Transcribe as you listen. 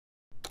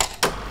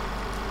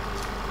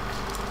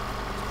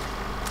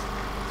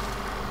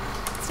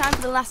time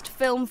for the last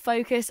film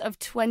focus of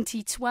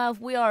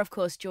 2012. We are, of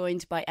course,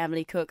 joined by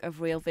Emily Cook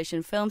of Real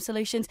Vision Film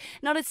Solutions.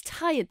 Not as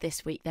tired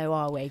this week, though,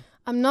 are we?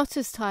 I'm not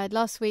as tired.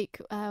 Last week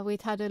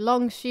we'd had a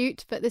long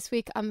shoot, but this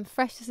week I'm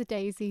fresh as a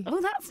daisy.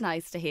 Oh, that's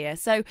nice to hear.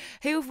 So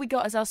who have we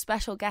got as our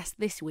special guest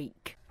this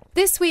week?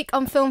 This week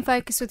on Film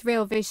Focus with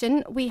Real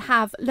Vision, we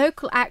have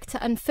local actor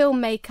and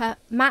filmmaker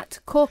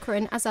Matt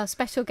Corcoran as our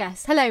special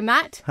guest. Hello,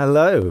 Matt.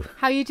 Hello.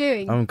 How are you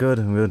doing? I'm good.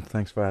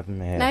 Thanks for having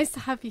me here. Nice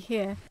to have you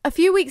here. A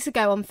few weeks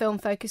ago on Film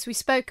Focus, we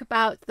spoke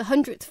about the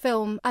 100th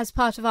film as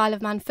part of Isle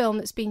of Man film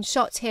that's been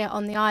shot here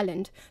on the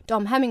island,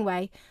 Dom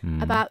Hemingway.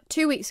 About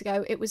 2 weeks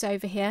ago, it was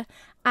over here,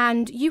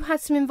 and you had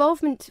some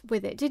involvement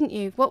with it, didn't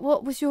you?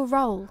 What was your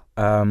role?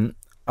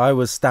 I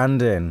was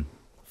stand-in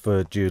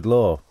for Jude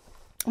Law.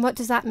 What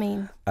does that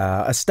mean?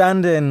 A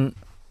stand-in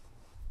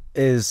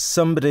is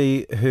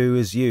somebody who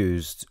is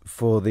used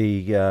for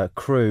the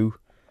crew,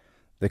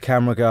 the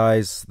camera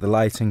guys, the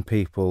lighting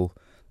people,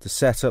 to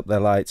set up their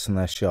lights and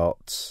their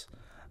shots.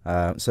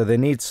 So they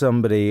need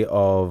somebody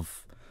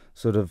of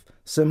sort of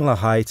similar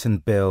height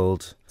and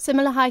build.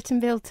 Similar height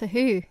and build to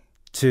who?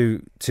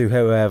 To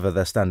whoever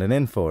they're standing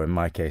in for. In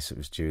my case, it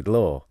was Jude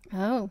Law.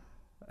 Oh.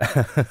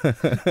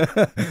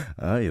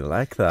 Oh, you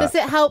like that. Does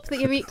it help that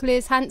you're equally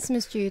as handsome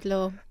as Jude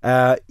Law?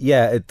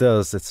 Yeah, it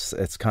does.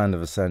 It's kind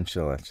of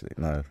essential, actually.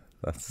 No,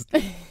 that's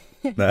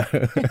no.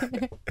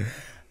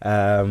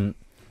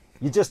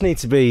 You just need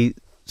to be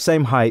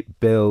same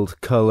height,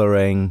 build,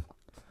 colouring.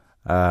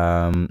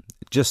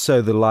 Just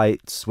so the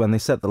lights, when they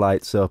set the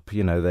lights up,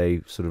 you know,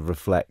 they sort of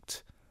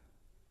reflect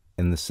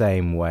in the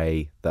same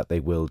way that they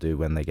will do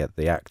when they get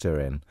the actor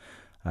in,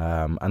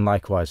 and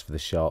likewise for the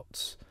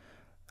shots.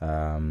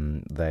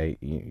 The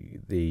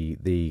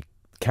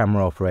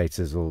camera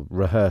operators will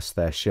rehearse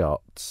their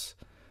shots,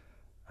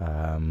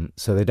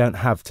 so they don't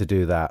have to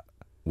do that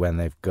when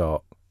they've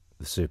got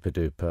the super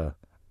duper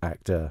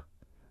actor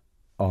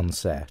on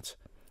set.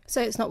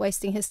 So it's not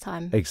wasting his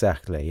time.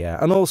 Exactly, yeah.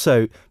 And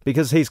also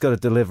because he's got to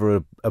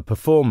deliver a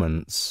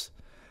performance,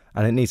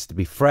 and it needs to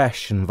be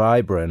fresh and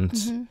vibrant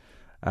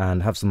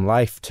and have some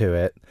life to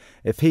it.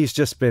 If he's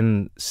just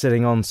been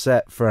sitting on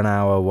set for an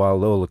hour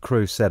while all the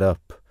crew set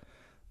up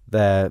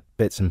their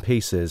bits and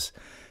pieces,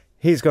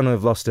 he's going to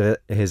have lost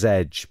his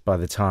edge by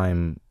the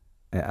time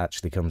it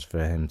actually comes for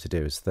him to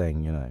do his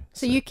thing, you know.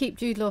 So you keep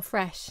Jude Law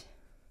fresh?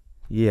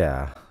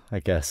 Yeah, I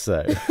guess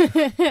so.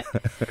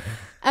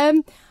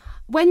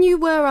 When you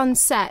were on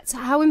set,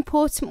 how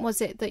important was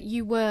it that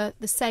you were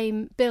the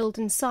same build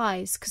and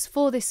size? Because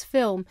for this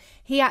film,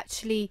 he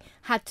actually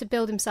had to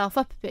build himself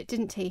up a bit,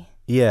 didn't he?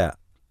 Yeah,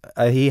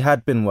 he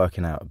had been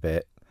working out a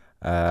bit.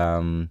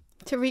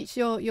 To reach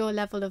your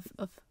level of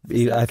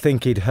I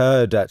think he'd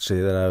heard,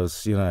 actually, that I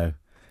was, you know,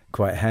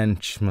 quite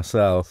hench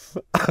myself.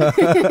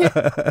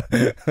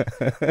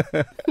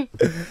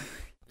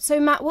 So,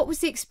 Matt, what was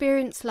the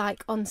experience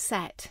like on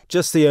set?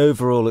 Just the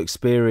overall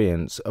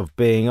experience of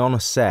being on a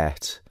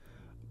set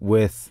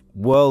with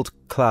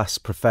world-class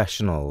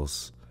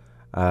professionals,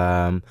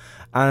 and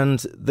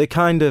the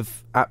kind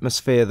of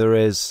atmosphere there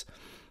is.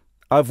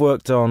 I've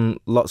worked on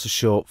lots of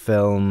short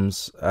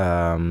films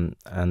and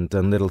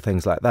done little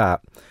things like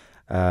that.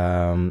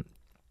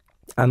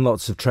 And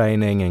lots of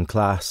training in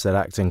class at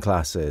acting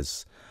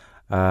classes.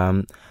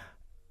 And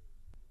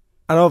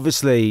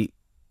obviously,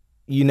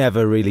 you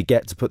never really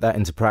get to put that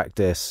into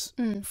practice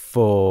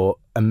for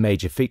a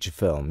major feature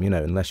film, you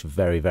know, unless you're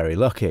very, very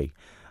lucky.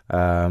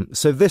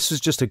 So this was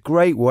just a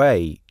great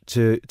way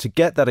to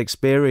get that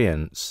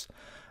experience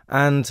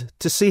and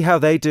to see how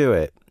they do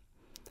it.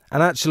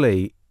 And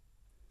actually,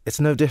 it's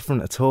no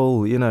different at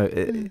all, you know.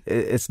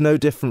 It's no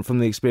different from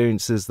the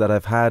experiences that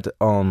I've had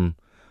on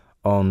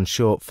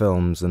short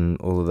films and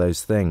all of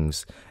those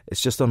things.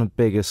 It's just on a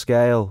bigger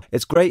scale.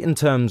 It's great in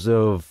terms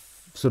of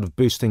sort of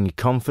boosting your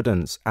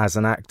confidence as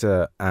an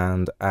actor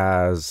and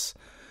as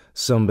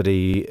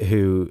somebody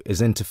who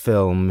is into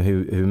film,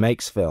 who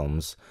makes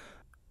films,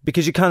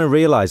 because you kind of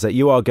realise that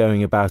you are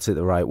going about it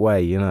the right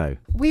way, you know.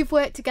 We've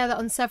worked together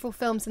on several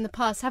films in the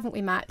past, haven't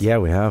we, Matt? Yeah,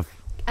 we have.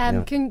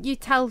 Yeah. Can you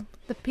tell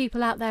the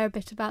people out there a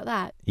bit about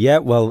that? Yeah,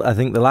 well, I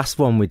think the last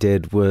one we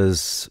did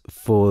was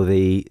for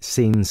the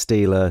Scene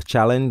Stealer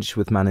Challenge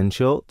with MannIN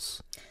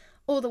shorts.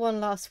 Or the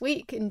one last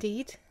week,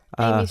 indeed.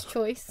 Amy's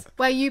Choice,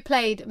 where you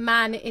played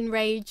man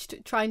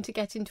enraged trying to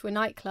get into a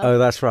nightclub. Oh,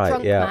 that's right.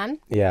 Drunk man.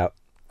 Yeah.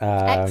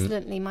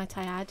 Excellently, might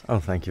I add. Oh,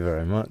 thank you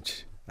very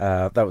much.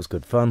 That was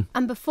good fun.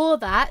 And before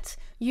that,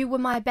 you were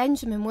my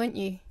Benjamin, weren't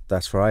you?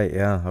 That's right,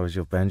 yeah. I was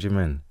your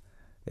Benjamin.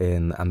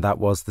 And that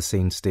was the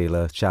Scene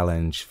Stealer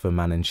Challenge for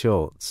MannIN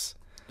shorts.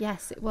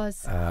 Yes, it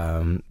was.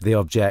 The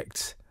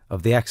object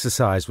of the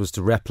exercise was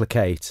to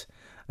replicate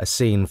a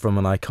scene from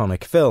an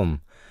iconic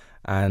film.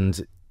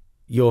 And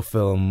your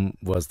film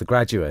was The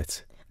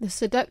Graduate. The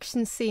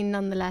seduction scene,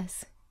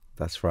 nonetheless.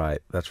 That's right.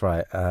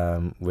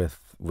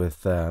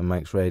 With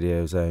Manx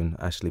Radio's own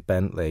Ashley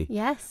Bentley.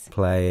 Yes.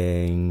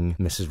 Playing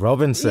Mrs.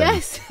 Robinson.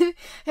 Yes.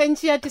 And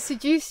she had to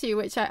seduce you,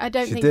 which I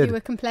don't think you were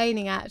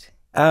complaining at.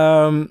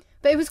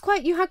 But it was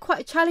you had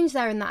quite a challenge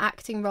there in that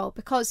acting role,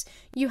 because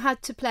you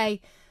had to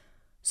play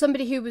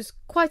somebody who was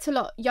quite a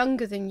lot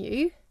younger than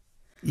you.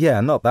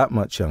 Yeah, not that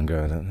much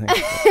younger, I don't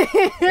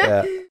think.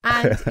 Yeah.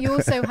 And you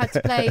also had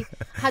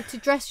to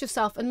dress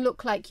yourself and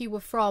look like you were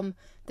from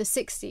the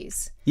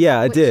 60s. Yeah,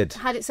 I did.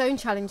 Had its own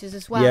challenges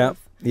as well. Yeah,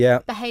 yeah.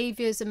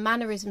 Behaviours and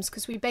mannerisms,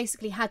 because we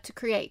basically had to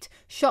create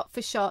shot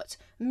for shot,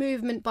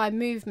 movement by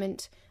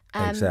movement.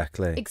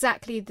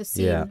 Exactly the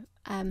scene.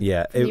 From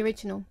the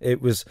original.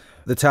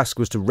 The task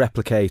was to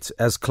replicate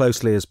as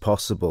closely as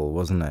possible,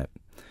 wasn't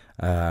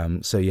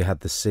it? So you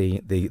had the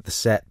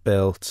set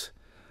built,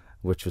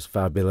 which was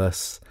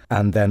fabulous,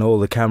 and then all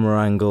the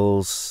camera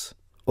angles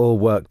all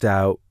worked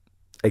out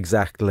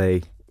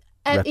exactly,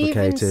 and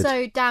replicated. Even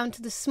so, down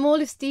to the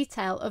smallest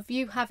detail of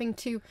you having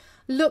to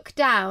look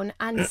down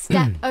and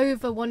step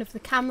over one of the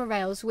camera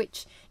rails,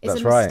 which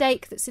is a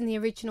mistake that's in the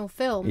original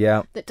film.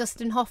 Yeah. That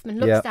Dustin Hoffman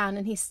looks down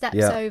and he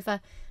steps over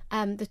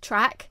the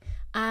track.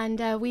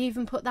 And we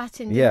even put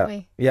that in, didn't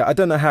we? Yeah, I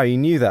don't know how you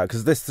knew that,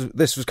 because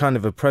this was kind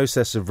of a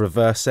process of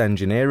reverse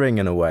engineering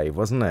in a way,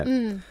 wasn't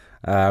it?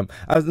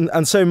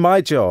 And so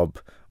my job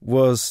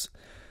was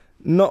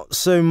not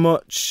so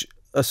much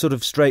a sort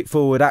of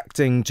straightforward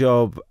acting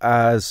job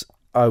as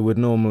I would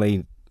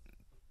normally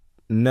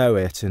know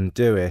it and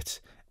do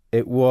it.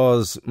 It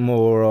was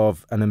more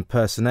of an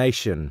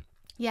impersonation.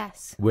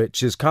 Yes.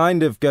 Which is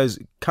kind of goes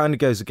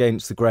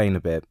against the grain a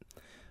bit,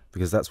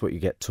 because that's what you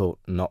get taught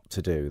not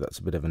to do. That's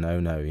a bit of a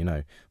no-no, you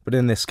know. But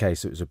in this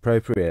case, it was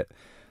appropriate.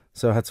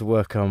 So I had to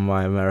work on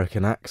my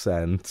American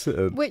accent.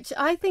 Which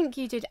I think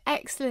you did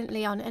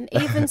excellently on. And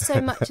even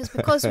so much as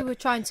because we were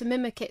trying to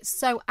mimic it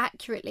so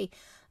accurately,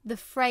 the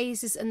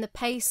phrases and the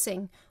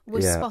pacing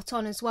were spot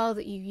on as well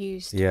that you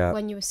used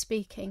when you were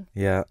speaking.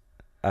 Yeah.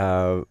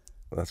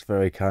 That's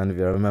very kind of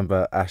you. I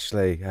remember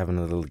Ashley having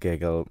a little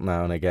giggle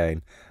now and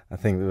again. I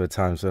think there were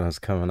times when I was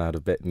coming out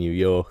a bit New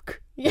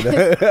York.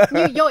 Yes,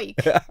 New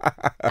York.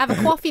 Have a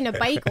coffee and a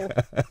bagel.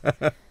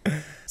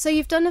 So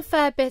you've done a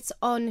fair bit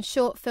on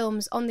short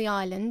films on the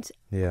island.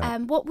 Yeah.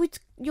 What would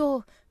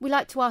we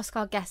like to ask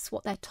our guests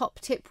what their top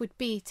tip would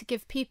be to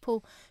give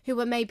people who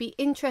are maybe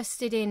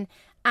interested in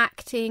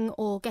acting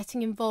or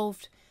getting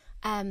involved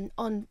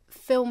on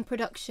film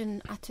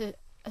production at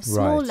a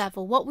small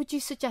level? What would you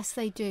suggest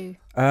they do?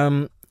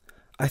 I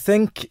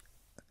think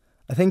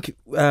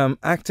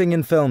acting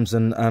in films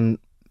and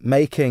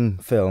making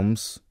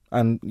films,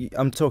 and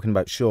I'm talking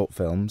about short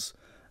films,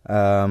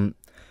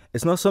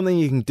 it's not something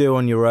you can do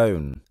on your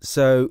own.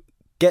 So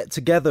get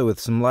together with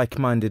some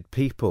like-minded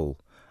people.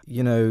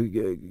 You know,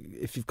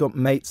 if you've got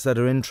mates that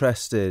are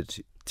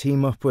interested,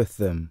 team up with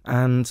them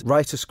and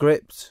write a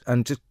script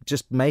and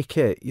just make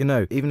it. You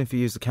know, even if you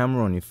use the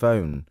camera on your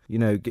phone, you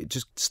know,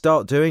 just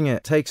start doing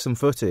it. Take some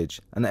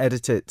footage and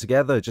edit it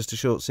together, just a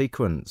short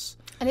sequence.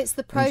 And it's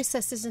the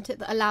process, isn't it,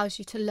 that allows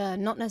you to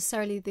learn, not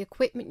necessarily the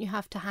equipment you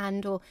have to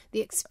hand or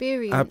the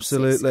experience.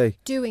 Absolutely.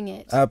 Doing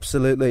it.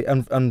 Absolutely.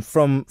 And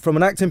from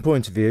an acting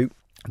point of view,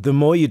 the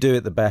more you do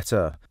it, the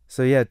better.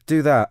 So yeah,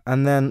 do that.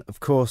 And then, of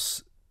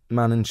course,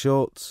 MannIN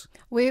Shorts.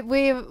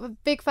 We're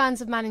big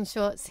fans of MannIN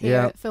Shorts here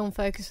at Film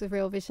Focus with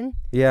Real Vision.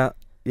 Yeah.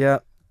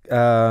 Get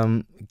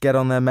on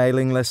their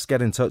mailing list,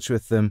 get in touch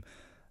with them.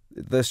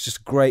 There's just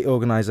a great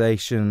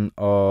organisation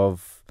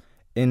of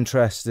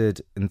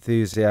interested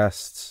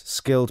enthusiasts,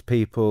 skilled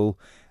people.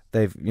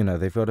 They've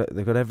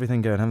got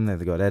everything going, haven't they?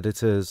 They've got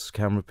editors,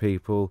 camera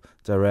people,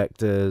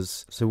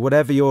 directors. So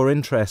whatever your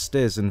interest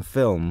is in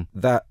film,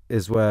 that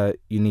is where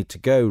you need to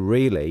go,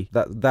 really.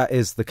 That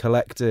is the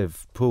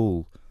collective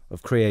pool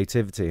of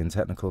creativity and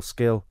technical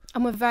skill.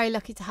 And we're very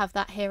lucky to have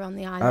that here on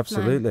the island.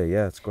 Absolutely,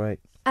 yeah, it's great.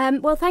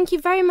 Well, thank you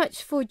very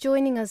much for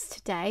joining us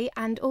today,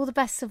 and all the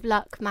best of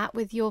luck, Matt,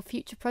 with your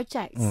future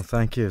projects. Well,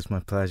 thank you. It's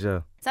my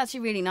pleasure. It's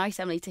actually really nice,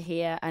 Emily, to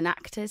hear an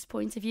actor's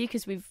point of view,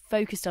 because we've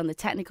focused on the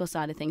technical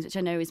side of things, which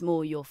I know is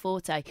more your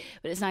forte.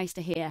 But it's nice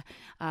to hear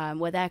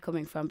where they're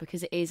coming from,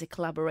 because it is a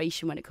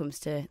collaboration when it comes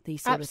to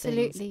these sort of things.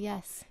 Absolutely,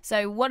 yes.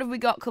 So what have we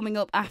got coming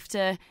up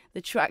after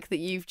the track that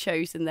you've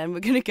chosen then? We're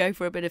going to go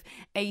for a bit of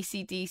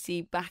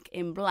AC/DC Back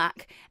in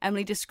Black.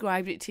 Emily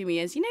described it to me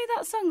as, you know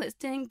that song that's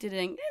ding, ding,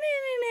 ding,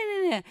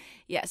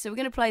 yeah, so we're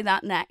going to play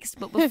that next.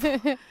 But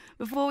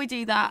before we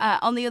do that,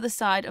 on the other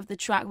side of the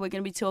track, we're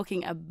going to be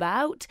talking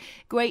about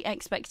Great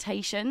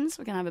Expectations.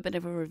 We're going to have a bit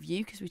of a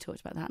review, because we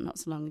talked about that not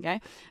so long ago.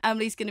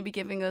 Emily's going to be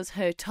giving us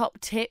her top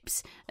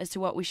tips as to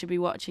what we should be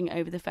watching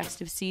over the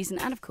festive season.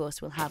 And of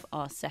course, we'll have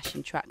our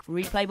session track for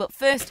replay. But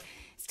first,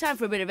 it's time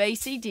for a bit of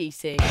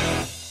AC/DC.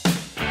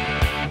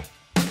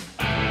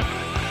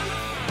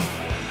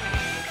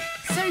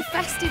 So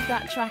festive,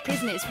 that track,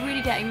 isn't it? It's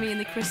really getting me in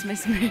the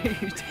Christmas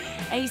mood.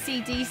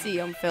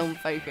 AC/DC on Film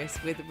Focus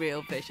with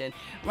Real Vision.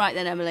 Right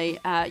then, Emily,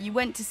 you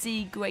went to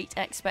see Great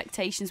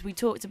Expectations. We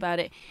talked about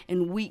it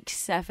in week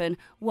 7.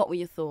 What were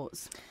your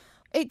thoughts?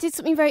 It did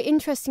something very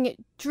interesting. It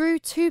drew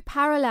two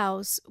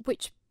parallels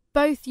which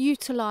both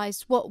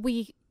utilised what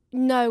we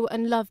know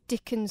and love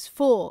Dickens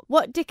for.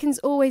 What Dickens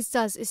always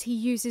does is he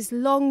uses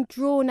long,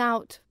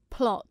 drawn-out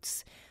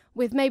plots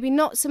with maybe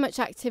not so much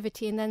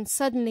activity, and then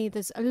suddenly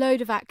there's a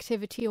load of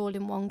activity all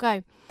in one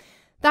go.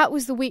 that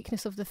was the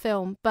weakness of the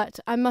film, but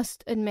I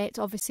must admit,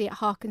 obviously, it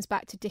harkens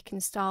back to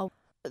Dickens' style.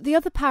 The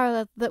other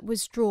parallel that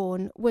was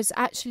drawn was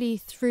actually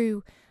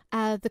through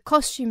the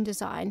costume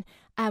design,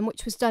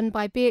 which was done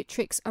by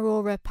Beatrix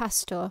Aurora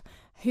Pastor,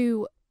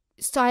 who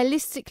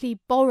stylistically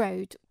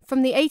borrowed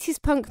from the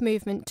 80s punk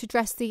movement to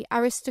dress the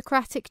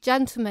aristocratic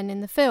gentleman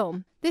in the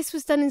film. This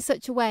was done in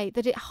such a way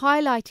that it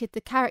highlighted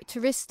the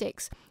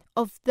characteristics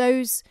of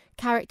those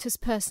characters'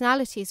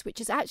 personalities, which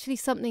is actually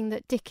something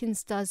that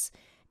Dickens does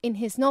in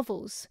his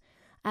novels.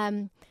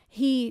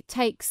 He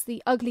takes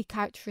the ugly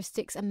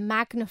characteristics and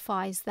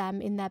magnifies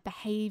them in their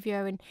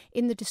behaviour and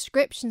in the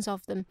descriptions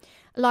of them.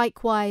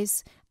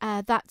 Likewise,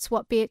 that's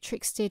what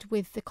Beatrix did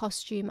with the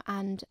costume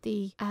and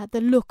the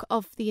look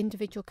of the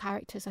individual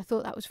characters. I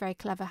thought that was very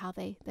clever how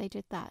they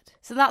did that.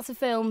 So that's a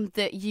film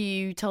that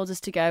you told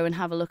us to go and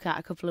have a look at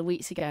a couple of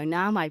weeks ago.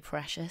 Now, my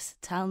precious,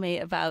 tell me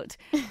about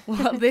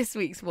what this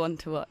week's one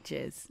to watch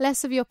is.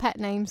 Less of your pet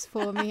names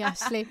for me,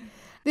 Ashley.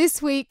 This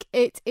week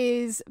it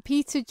is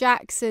Peter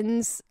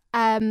Jackson's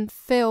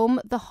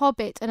film The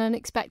Hobbit, An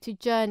Unexpected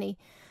Journey.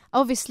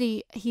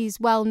 Obviously he's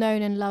well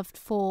known and loved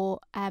for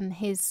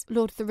his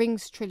Lord of the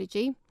Rings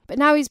trilogy, but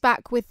now he's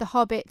back with The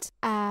Hobbit,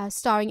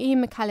 starring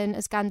Ian McKellen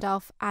as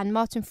Gandalf and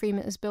Martin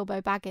Freeman as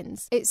Bilbo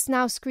Baggins. It's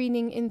now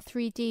screening in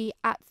 3D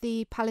at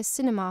the Palace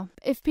Cinema.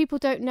 If people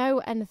don't know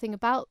anything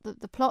about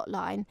the plot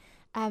line,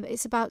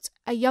 it's about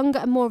a younger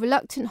and more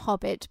reluctant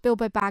hobbit,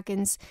 Bilbo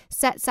Baggins,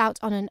 sets out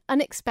on an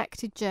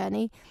unexpected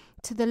journey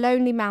to the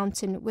Lonely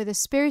Mountain with a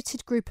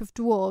spirited group of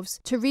dwarves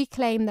to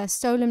reclaim their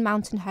stolen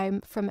mountain home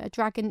from a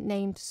dragon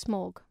named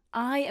Smaug.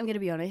 I am going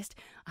to be honest,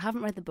 I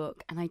haven't read the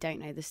book and I don't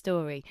know the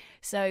story.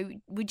 So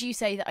would you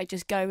say that I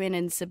just go in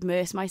and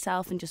submerge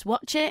myself and just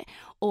watch it?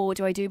 Or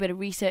do I do a bit of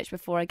research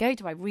before I go?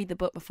 Do I read the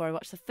book before I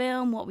watch the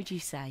film? What would you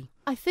say?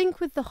 I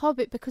think with The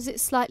Hobbit, because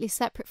it's slightly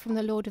separate from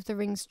the Lord of the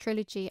Rings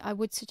trilogy, I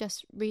would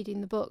suggest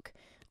reading the book.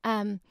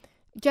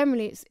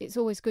 Generally, it's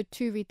always good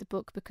to read the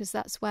book because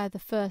that's where the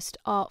first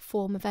art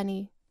form of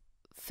any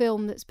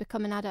film that's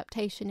become an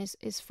adaptation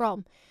is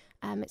from.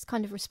 It's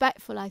kind of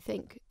respectful, I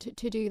think,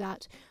 to do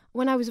that.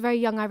 When I was very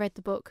young, I read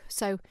the book,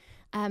 so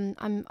I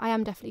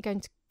am definitely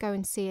going to go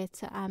and see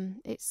it.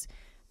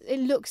 It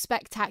looks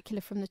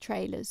spectacular from the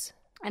trailers.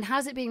 And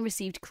how's it being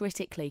received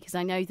critically? Because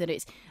I know that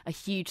it's a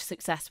huge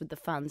success with the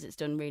fans. It's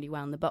done really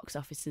well in the box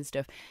office and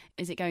stuff.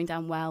 Is it going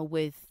down well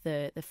with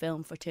the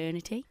film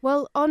fraternity?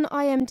 Well, on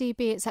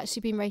IMDb, it's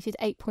actually been rated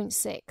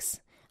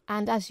 8.6.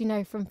 And as you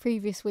know from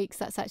previous weeks,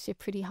 that's actually a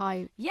pretty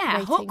high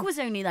rating. Hook was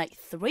only like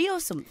 3 or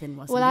something,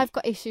 wasn't it? Well, I've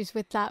got issues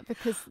with that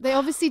because they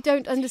obviously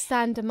don't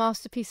understand a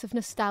masterpiece of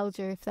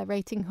nostalgia if they're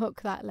rating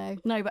Hook that low.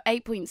 No, but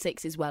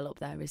 8.6 is well up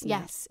there, isn't it?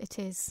 Yes, it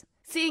is.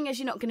 Seeing as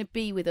you're not going to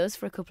be with us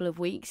for a couple of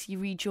weeks, you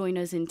rejoin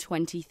us in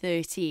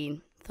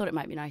 2013. Thought it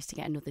might be nice to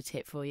get another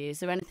tip for you. Is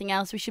there anything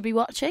else we should be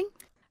watching?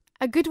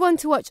 A good one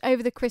to watch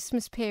over the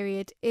Christmas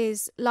period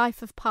is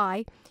Life of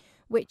Pi,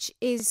 which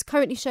is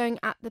currently showing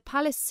at the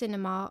Palace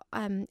Cinema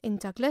in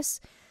Douglas.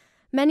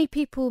 Many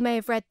people may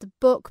have read the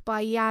book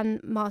by Jan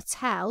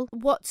Martel.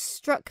 What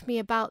struck me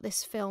about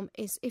this film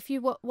is if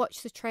you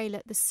watch the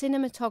trailer, the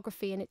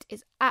cinematography in it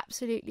is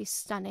absolutely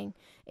stunning.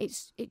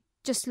 It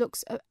just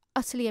looks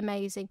utterly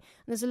amazing.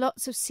 And there's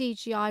lots of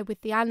CGI with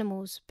the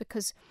animals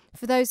because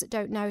for those that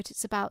don't know it,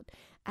 it's about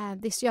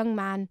this young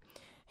man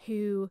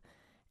who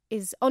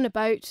is on a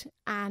boat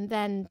and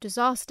then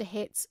disaster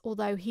hits,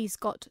 although he's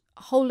got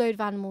a whole load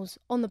of animals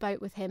on the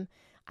boat with him,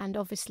 and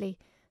obviously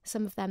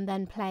some of them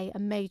then play a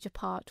major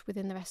part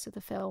within the rest of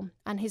the film,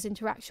 and his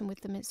interaction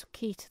with them is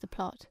key to the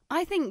plot.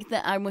 I think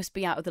that I must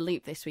be out of the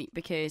loop this week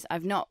because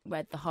I've not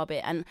read The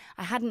Hobbit and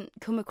I hadn't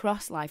come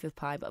across Life of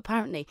Pi, but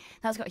apparently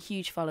that's got a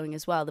huge following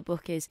as well. The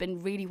book has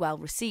been really well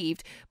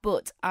received,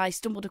 but I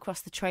stumbled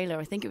across the trailer.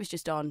 I think it was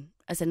just on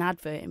as an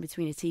advert in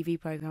between a TV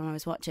programme I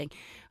was watching.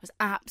 I was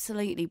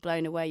absolutely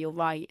blown away. You're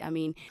right. I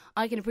mean,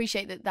 I can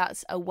appreciate that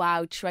that's a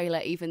wow trailer,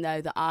 even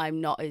though that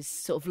I'm not as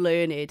sort of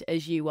learned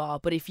as you are.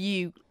 But if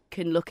you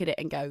can look at it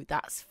and go,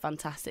 that's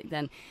fantastic,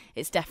 then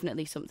it's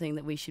definitely something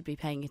that we should be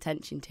paying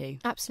attention to.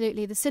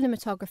 Absolutely. The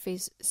cinematography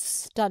is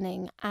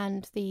stunning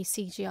and the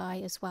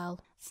CGI as well.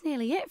 That's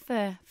nearly it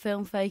for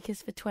Film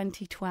Focus for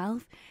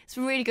 2012. It's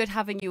really good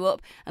having you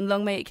up, and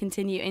long may it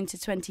continue into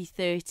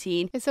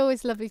 2013. It's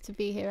always lovely to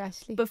be here,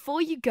 Ashley.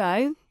 Before you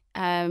go,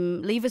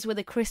 leave us with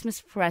a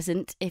Christmas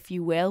present, if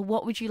you will.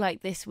 What would you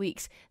like this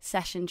week's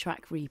session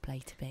track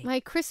replay to be? My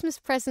Christmas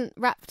present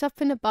wrapped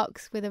up in a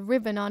box with a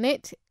ribbon on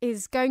it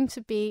is going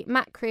to be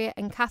Matt Creer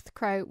and Kath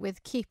Crow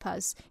with Keep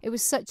Us. It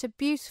was such a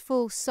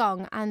beautiful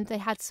song and they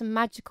had some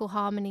magical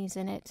harmonies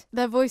in it.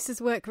 Their voices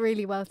work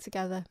really well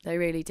together. They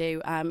really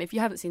do. If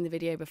you haven't seen the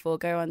video before,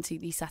 go onto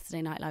the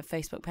Saturday Night Live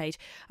Facebook page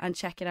and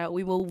check it out.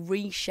 We will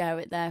re-share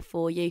it there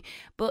for you,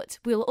 but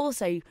we'll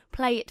also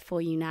play it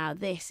for you now.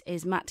 This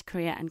is Matt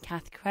Creer and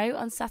Kath Crow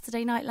on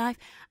Saturday Night Live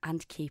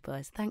and Keep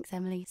Us. Thanks,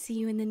 Emily. See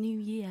you in the new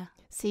year.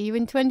 See you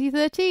in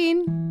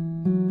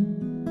 2013.